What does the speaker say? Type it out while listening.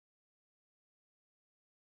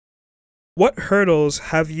what hurdles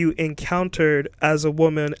have you encountered as a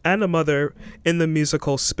woman and a mother in the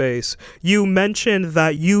musical space? You mentioned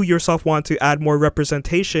that you yourself want to add more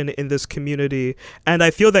representation in this community, and I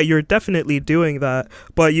feel that you're definitely doing that,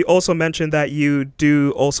 but you also mentioned that you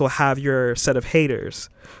do also have your set of haters.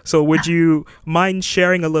 So would you mind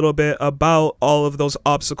sharing a little bit about all of those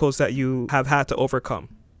obstacles that you have had to overcome?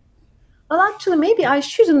 Well, actually, maybe I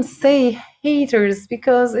shouldn't say haters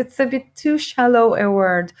because it's a bit too shallow a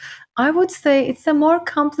word. I would say it's a more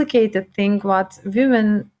complicated thing what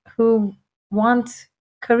women who want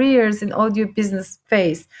careers in audio business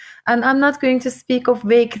face. And I'm not going to speak of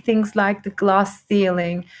vague things like the glass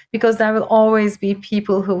ceiling because there will always be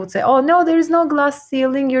people who would say, oh, no, there is no glass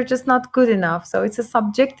ceiling, you're just not good enough. So it's a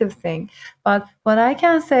subjective thing. But what I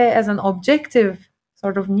can say as an objective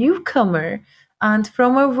sort of newcomer, and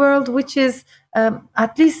from a world which is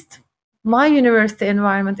at least my university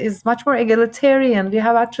environment is much more egalitarian. We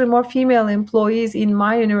have actually more female employees in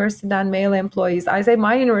my university than male employees. I say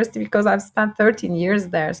my university because I've spent 13 years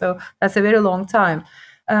there, so that's a very long time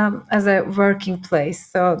as a working place.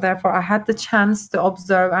 So therefore, I had the chance to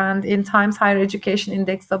observe. And in Times Higher Education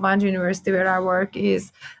Index, Sabancı University, where I work,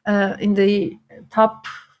 is in the top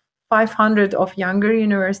 500 of younger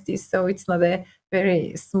universities. So it's not a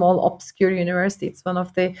very small, obscure university. It's one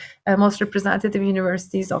of the most representative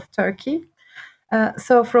universities of Turkey.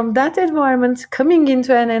 So from that environment, coming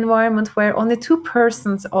into an environment where only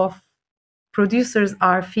 2% of producers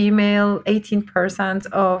are female, 18%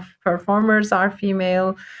 of performers are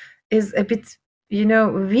female, is a bit,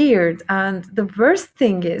 weird. And the worst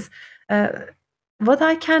thing is, what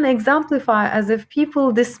I can exemplify as if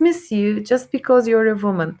people dismiss you just because you're a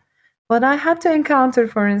woman. What I had to encounter,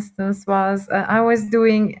 for instance, was I was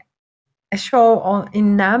doing a show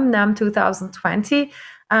in NAM 2020,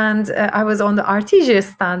 and I was on the RTG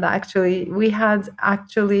stand. Actually, we had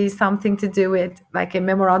actually something to do with like a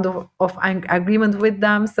memorandum of agreement with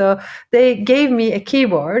them. So they gave me a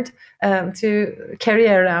keyboard to carry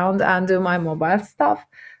around and do my mobile stuff.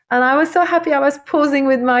 And I was so happy. I was posing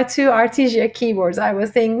with my two Artesia keyboards. I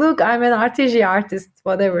was saying, look, I'm an Artesia artist,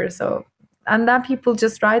 whatever. So, and then people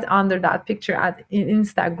just write under that picture at in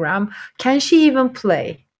Instagram, can she even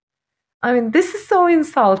play? I mean, this is so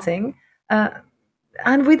insulting.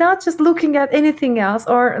 And without just looking at anything else,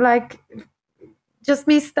 or like just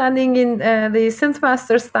me standing in the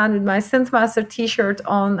synthmaster stand with my synthmaster t-shirt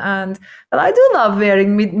on, and well, I do love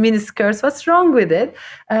wearing mini skirts, what's wrong with it?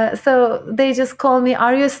 So they just call me,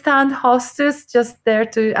 are you a stand hostess just there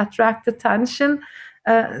to attract attention?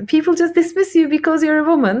 People just dismiss you because you're a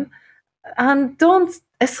woman and don't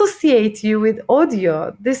associate you with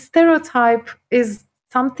audio. This stereotype is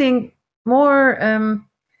something more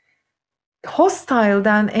hostile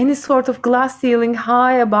than any sort of glass ceiling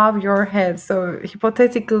high above your head. So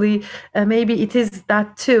hypothetically, maybe it is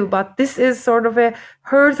that too, but this is sort of a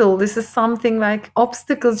hurdle. This is something like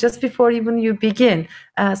obstacles just before even you begin.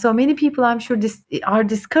 So many people, I'm sure, are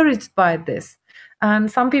discouraged by this.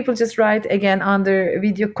 And some people just write again under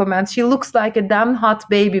video comments, she looks like a damn hot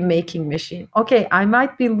baby making machine. Okay, I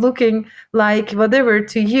might be looking like whatever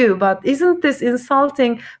to you, but isn't this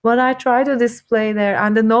insulting what I try to display there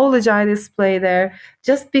and the knowledge I display there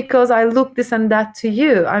just because I look this and that to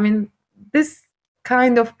you? I mean, this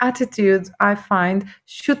kind of attitude I find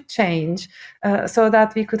should change so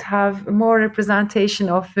that we could have more representation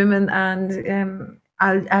of women and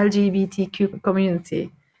LGBTQ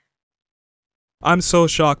community. I'm so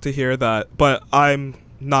shocked to hear that, but I'm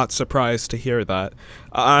not surprised to hear that.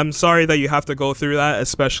 I'm sorry that you have to go through that,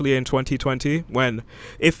 especially in 2020, when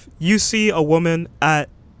if you see a woman at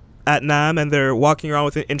NAM and they're walking around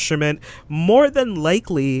with an instrument, more than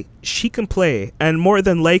likely she can play, and more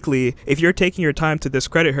than likely, if you're taking your time to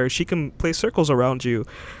discredit her, she can play circles around you.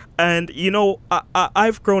 And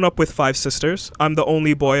I've grown up with five sisters. I'm the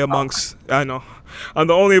only boy amongst I know, I'm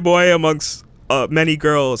the only boy amongst many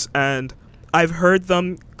girls, and I've heard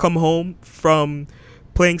them come home from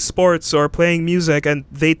playing sports or playing music and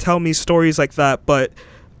they tell me stories like that, but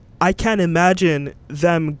I can't imagine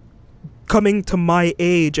them coming to my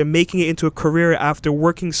age and making it into a career after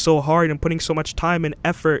working so hard and putting so much time and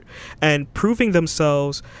effort and proving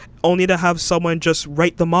themselves, only to have someone just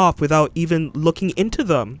write them off without even looking into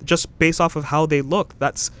them just based off of how they look.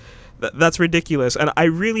 That's ridiculous. And I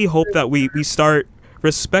really hope that we start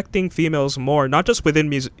respecting females more, not just within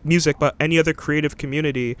music, but any other creative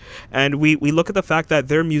community. And we look at the fact that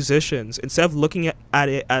they're musicians. Instead of looking at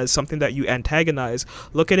it as something that you antagonize,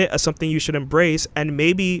 look at it as something you should embrace. And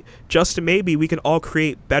maybe, just maybe, we can all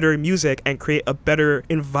create better music and create a better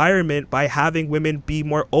environment by having women be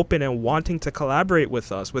more open and wanting to collaborate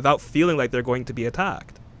with us without feeling like they're going to be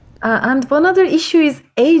attacked. And one other issue is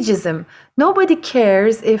ageism. Nobody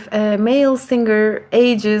cares if a male singer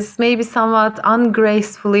ages maybe somewhat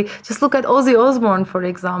ungracefully. Just look at Ozzy Osbourne, for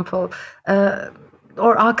example,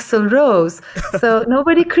 or Axl Rose. So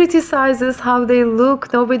nobody criticizes how they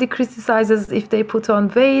look. Nobody criticizes if they put on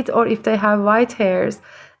weight or if they have white hairs.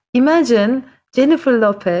 Imagine Jennifer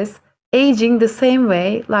Lopez aging the same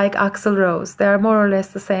way like Axl Rose. They are more or less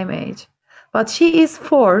the same age. But she is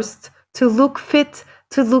forced to look fit,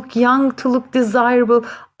 to look young, to look desirable.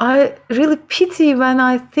 I really pity when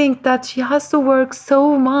I think that she has to work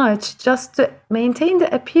so much just to maintain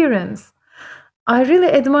the appearance. I really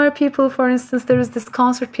admire people. For instance, there is this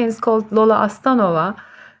concert pianist called Lola Astanova.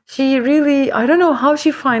 She really, I don't know how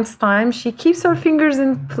she finds time. She keeps her fingers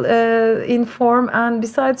in form, and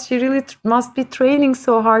besides, she really must be training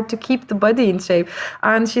so hard to keep the body in shape.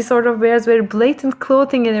 And she sort of wears very blatant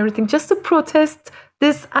clothing and everything just to protest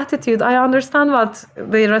this attitude. I understand what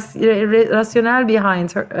the rationale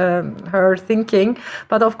behind her thinking,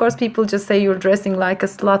 but of course, people just say you're dressing like a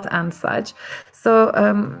slut and such. So.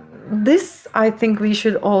 This, I think we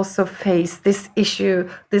should also face this issue,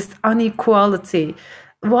 this inequality.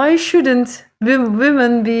 Why shouldn't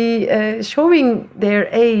women be showing their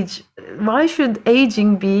age? Why should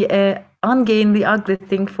aging be a ungainly, ugly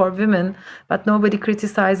thing for women, but nobody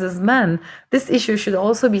criticizes men? This issue should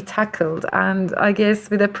also be tackled. And I guess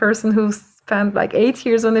with a person who spent like 8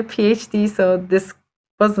 years on a PhD, so this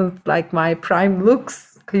wasn't like my prime looks,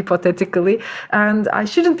 hypothetically, and I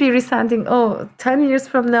shouldn't be resenting, 10 years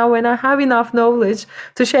from now, when I have enough knowledge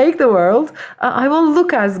to shake the world, I won't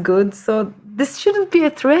look as good. So this shouldn't be a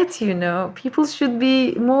threat, People should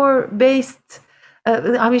be more based,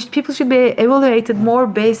 people should be evaluated more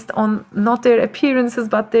based on not their appearances,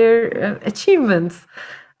 but their achievements.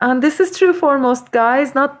 And this is true for most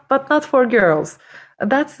guys, but not for girls.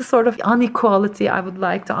 That's the sort of inequality I would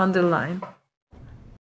like to underline.